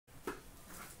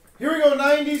Here we go,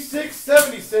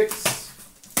 96-76.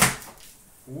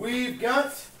 We've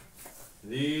got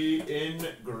the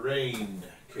Engrained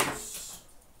case.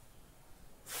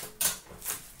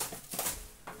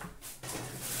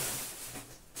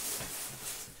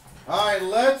 All right,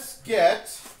 let's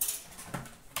get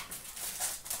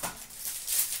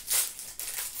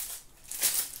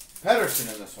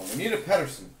Pedersen in this one. We need a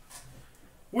Pedersen.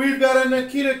 We've got a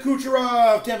Nikita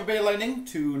Kucherov, Tampa Bay Lightning,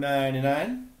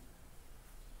 $2.99.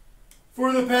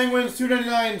 For the Penguins,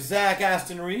 $2.99, Zach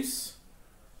Aston Reese.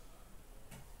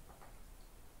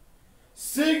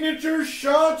 Signature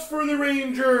shots for the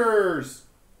Rangers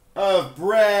of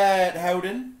Brett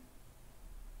Howden.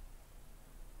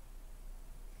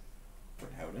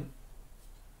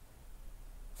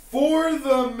 For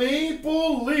the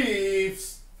Maple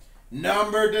Leafs,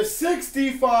 number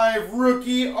 /65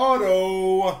 rookie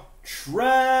auto,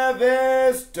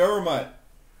 Travis Dermott.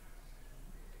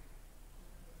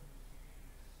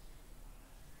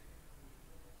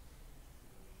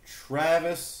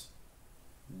 Travis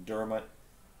Dermott.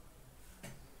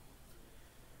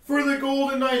 For the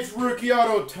Golden Knights, rookie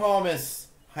auto, Thomas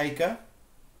Heika.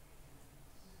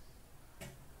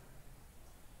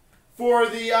 For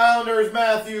the Islanders,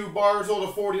 Matthew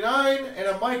Barzal /49, and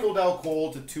a Michael Del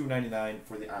Cole /299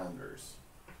 for the Islanders.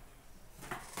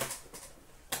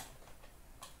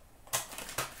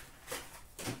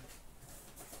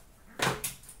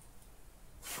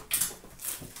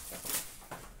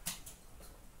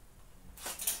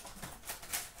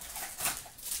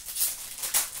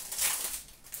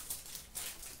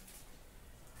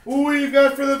 We've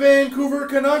got for the Vancouver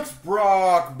Canucks,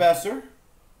 Brock Besser.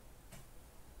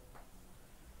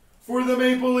 For the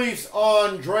Maple Leafs,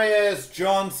 Andreas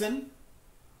Johnson.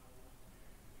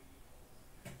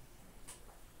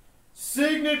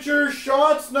 Signature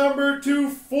shots number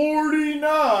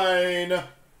 /249,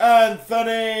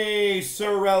 Anthony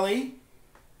Cirelli.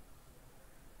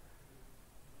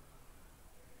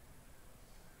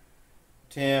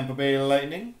 Tampa Bay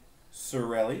Lightning,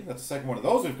 Cirelli. That's the second one of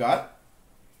those we've got.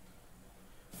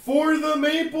 For the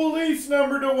Maple Leafs,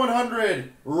 number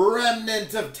 /100,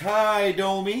 remnant of Ty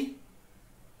Domi.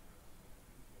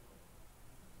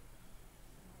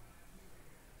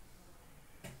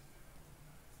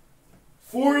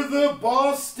 For the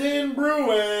Boston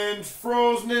Bruins,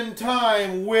 frozen in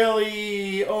time,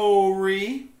 Willie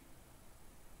O'Ree.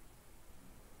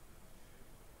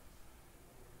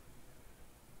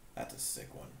 That's a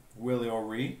sick one. Willie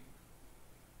O'Ree.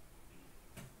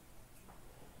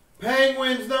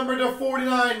 Penguins, number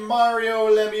 /49, Mario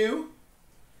Lemieux.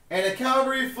 And a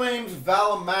Calgary Flames,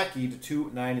 Valimaki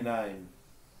 /299.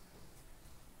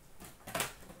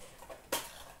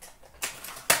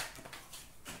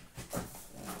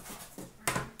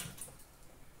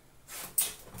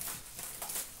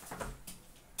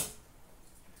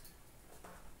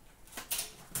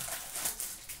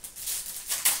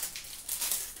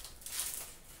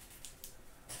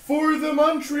 For the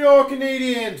Montreal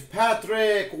Canadiens,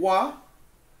 Patrick Roy.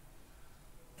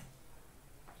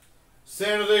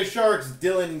 San Jose Sharks,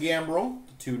 Dylan Gambrell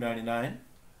 /299.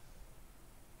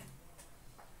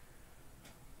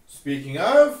 Speaking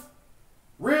of,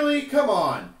 really, come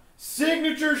on.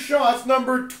 Signature shots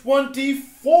number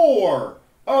 24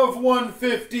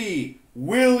 /150,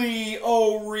 Willie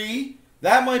O'Ree.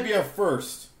 That might be a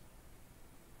first.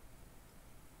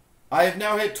 I have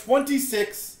now hit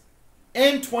 26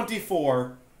 and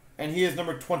 24, and he is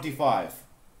number 25.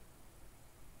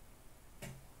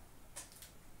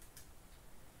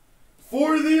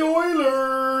 For the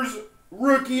Oilers,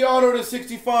 rookie auto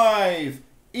 /65,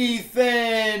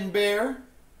 Ethan Bear.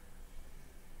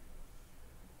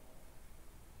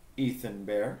 Ethan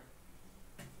Bear.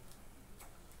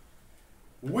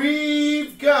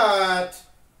 We've got,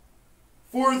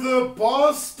 for the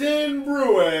Boston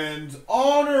Bruins,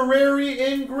 honorary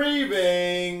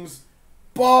engravings,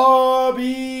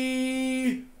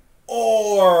 Bobby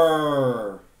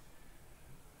Orr.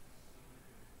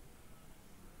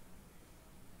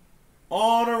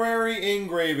 Honorary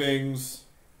engravings,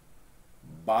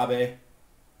 Bobby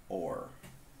Orr.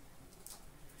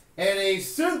 And a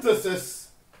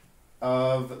synthesis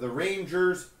of the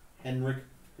Rangers, Henrik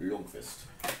Lundqvist.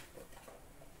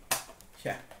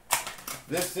 Yeah.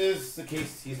 This is the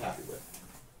case he's happy with.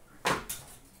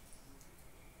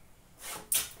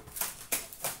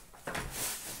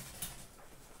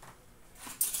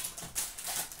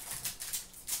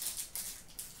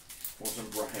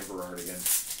 Wasn't Brian Berard again.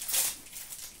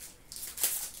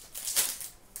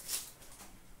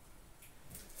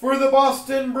 For the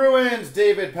Boston Bruins,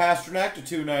 David Pastrnak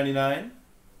 /299.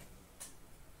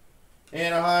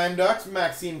 Anaheim Ducks,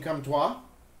 Maxime Comtois.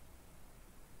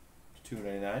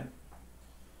 $2.99.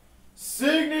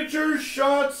 Signature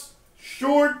shots,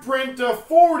 short print to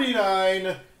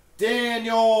 49,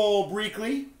 Daniel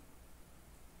Breakley.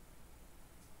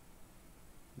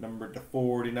 Number to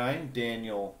 49,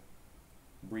 Daniel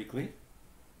Breakley.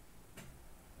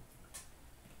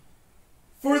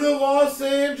 For the Los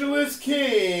Angeles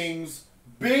Kings,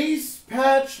 base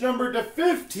patch number to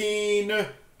 15,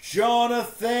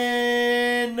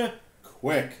 Jonathan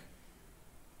Quick.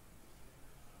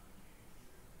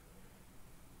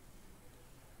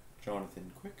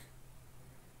 Jonathan Quick.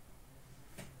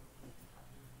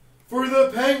 For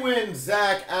the Penguins,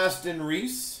 Zach Aston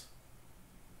Reese.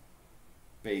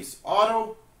 Base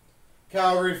auto.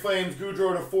 Calgary Flames,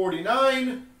 Goudreau to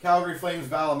 49. Calgary Flames,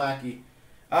 Valimaki.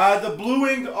 The blue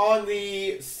ink on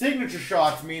the signature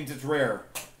shots means it's rare.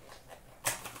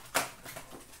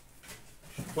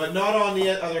 But not on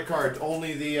the other cards.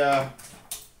 Only the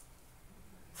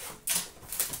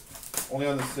only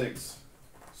on the six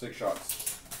shots.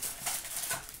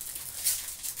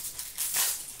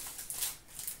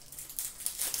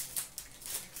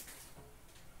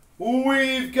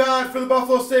 We've got for the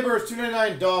Buffalo Sabres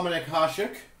 $2.99 Dominic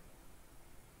Hasek.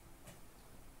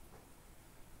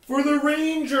 For the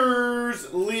Rangers,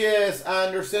 Elias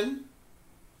Anderson,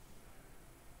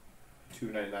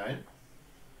 $2.99.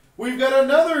 We've got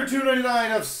another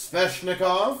 $2.99 of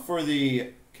Svechnikov for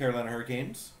the Carolina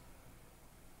Hurricanes.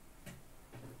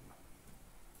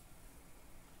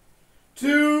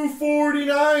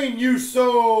 $2.49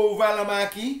 Juuso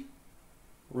Valimaki,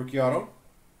 rookie auto.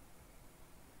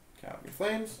 Calgary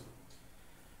Flames.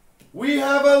 We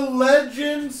have a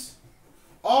Legends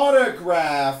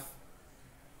autograph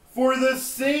for the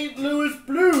St. Louis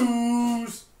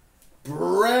Blues,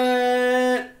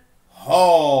 Brett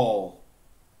Hull.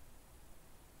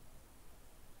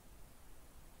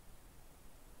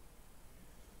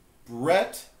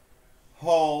 Brett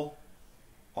Hull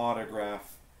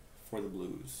autograph for the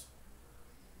Blues.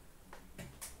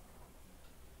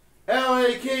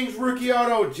 LA Kings rookie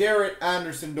auto, Jarrett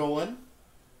Anderson-Dolan.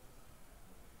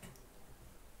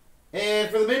 And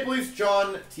for the Maple Leafs,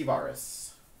 John Tavares.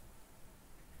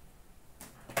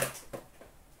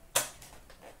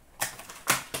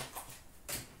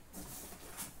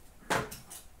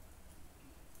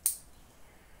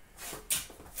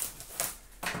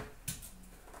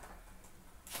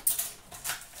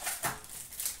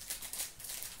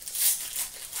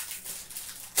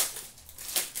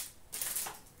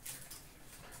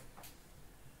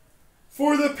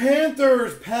 For the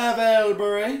Panthers, Pavel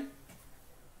Bure.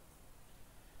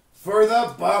 For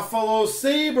the Buffalo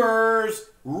Sabres,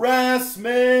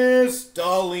 Rasmus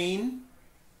Dahlin.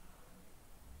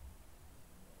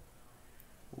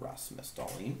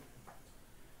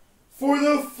 For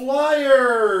the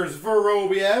Flyers,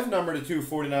 Vorobiev, number to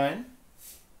 249.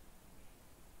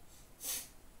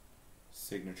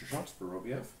 Signature shots,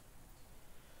 Vorobiev.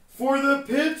 For the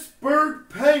Pittsburgh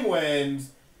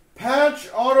Penguins, patch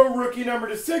auto rookie number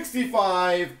to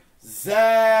 65,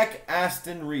 Zach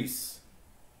Aston Reese.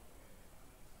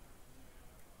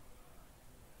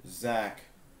 Zach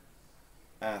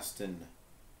Aston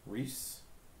Reese.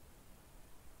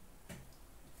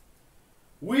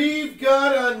 We've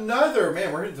got another,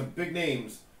 man, we're hitting some big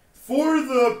names. For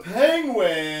the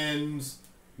Penguins,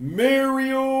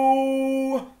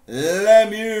 Mario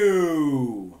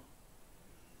Lemieux.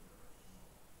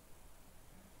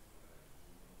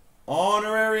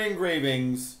 Honorary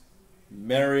engravings,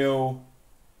 Mario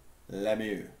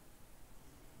Lemieux.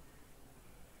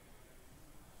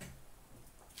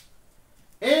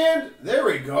 And there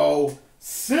we go.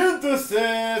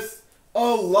 Synthesis,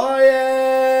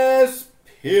 Elias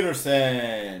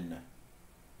Peterson.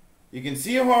 You can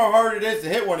see how hard it is to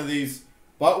hit one of these,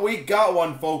 but we got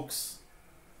one, folks.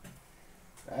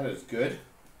 That is good.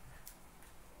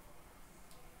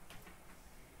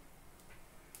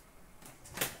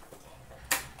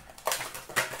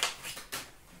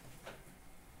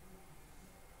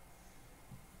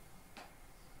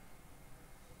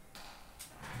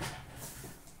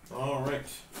 All right.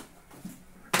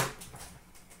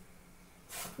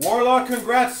 Warlock,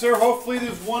 congrats, sir. Hopefully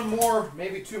there's one more,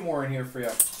 maybe two more in here for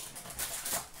you.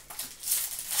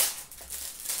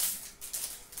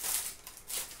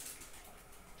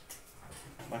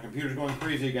 My computer's going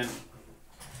crazy again.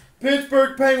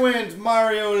 Pittsburgh Penguins,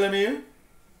 Mario Lemieux.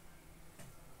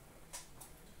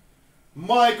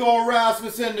 Michael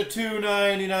Rasmussen to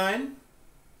 299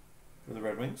 for the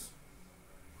Red Wings.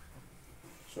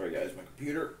 Sorry guys, my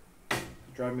computer is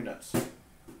driving me nuts.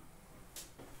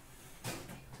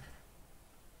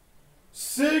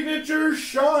 Signature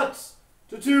shots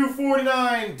to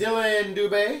 249, Dylan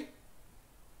Dubé,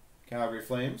 Calgary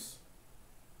Flames.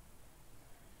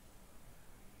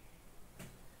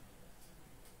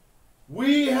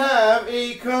 We have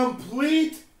a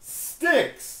complete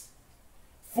sticks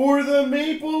for the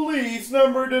Maple Leafs,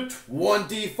 number to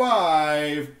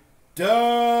 25,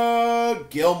 Doug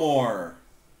Gilmour.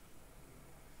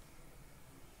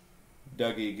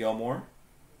 Dougie Gilmour.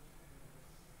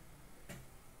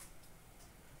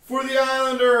 For the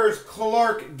Islanders,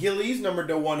 Clark Gillies, number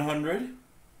to 100,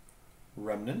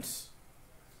 remnants.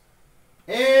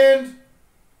 And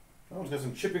oh, it's got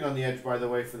some chipping on the edge, by the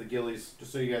way, for the Gillies,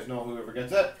 just so you guys know, whoever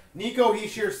gets that. Nico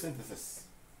Hischier Synthesis.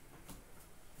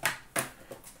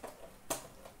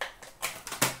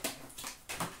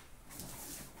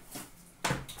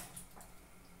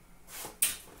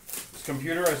 This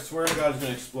computer, I swear to God, is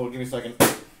going to explode. Give me a second.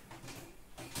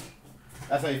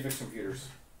 That's how you fix computers.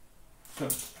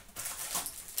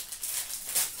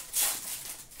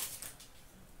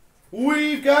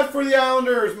 We've got for the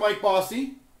Islanders, Mike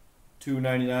Bossy,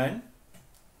 $2.99.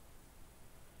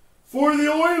 For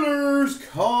the Oilers,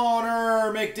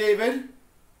 Connor McDavid.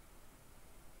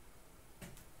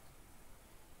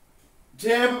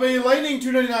 Tampa Bay Lightning,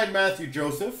 $2.99, Matthew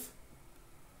Joseph.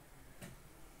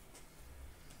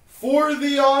 For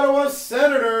the Ottawa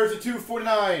Senators, at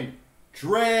 $2.49,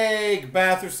 Drake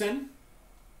Batherson.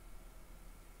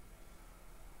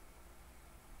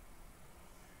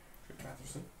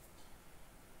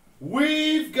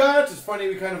 We've got, it's funny,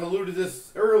 we kind of alluded to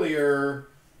this earlier,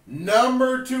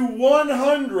 number to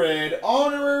 100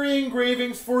 honorary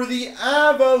engravings for the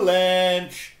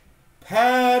Avalanche,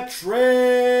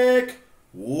 Patrick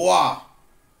Waugh.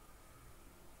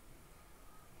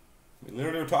 We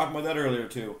literally were talking about that earlier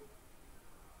too.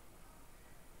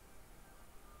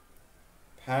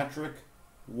 Patrick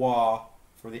Waugh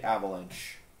for the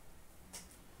Avalanche.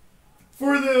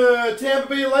 For the Tampa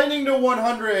Bay Lightning to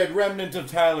 100, remnant of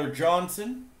Tyler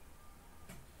Johnson.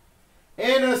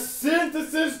 And a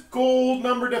synthesis gold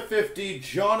number to 50,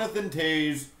 Jonathan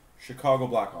Toews, Chicago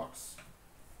Blackhawks.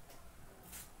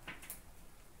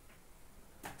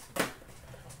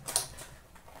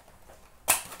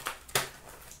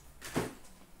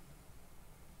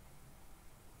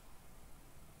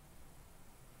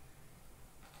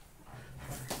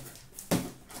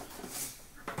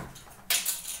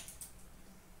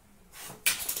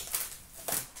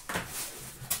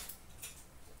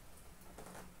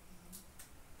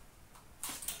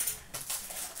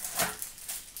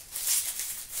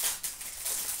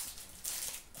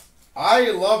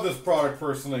 I love this product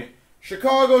personally.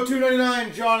 Chicago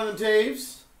 $2.99, Jonathan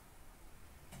Toews.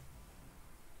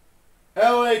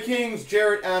 LA Kings,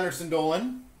 Jarrett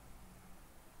Anderson-Dolan.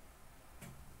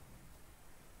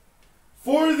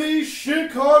 For the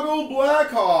Chicago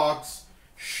Blackhawks,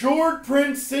 short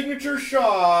print signature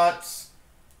shots,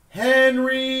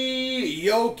 Henry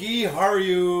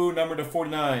Jokiharju, number to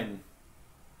 49.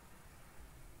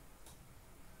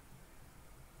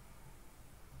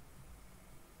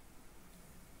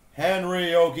 Henry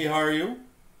Jokiharju.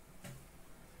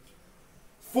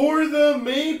 For the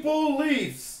Maple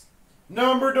Leafs,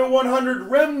 number to 100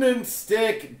 remnant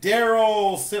stick,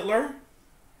 Daryl Sittler.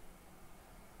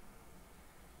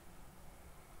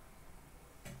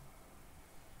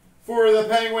 For the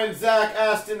Penguins, Zach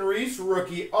Aston Reese,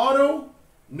 rookie auto.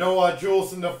 Noah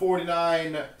Juleson to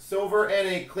 49 silver, and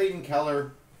a Clayton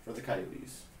Keller for the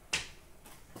Coyotes.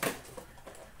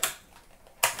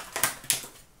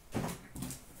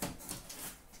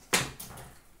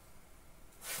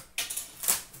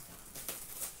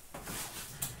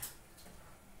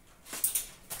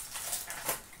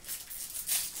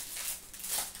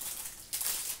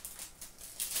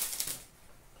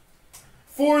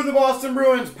 For the Boston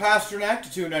Bruins,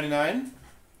 Pasternak to $2.99.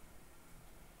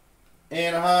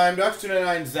 Anaheim Ducks,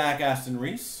 $2.99, Zach Aston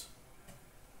Reese.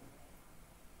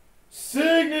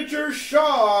 Signature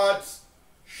shots,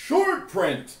 short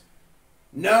print,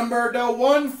 number to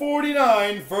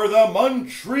 149 for the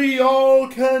Montreal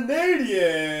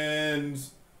Canadiens,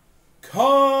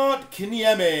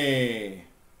 Kotkaniemi.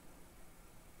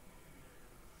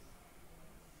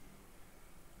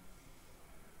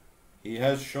 He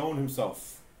has shown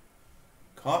himself.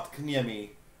 Kotkaniemi,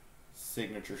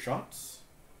 signature shots.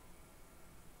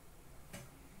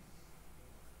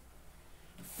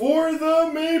 For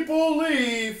the Maple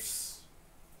Leafs,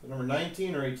 number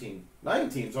 19 or 18?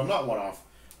 19, so I'm not one off.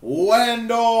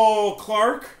 Wendell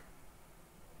Clark.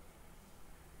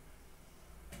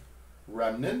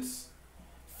 Remnants.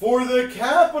 For the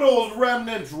Capitals,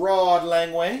 remnants, Rod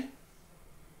Langway.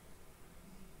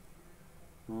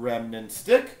 Remnant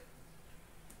stick.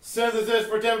 Synthesis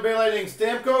for Tampa Bay Lightning,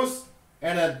 Stamkos,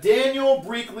 and a Daniel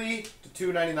Breakley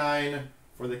to $2.99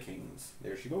 for the Kings.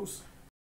 There she goes.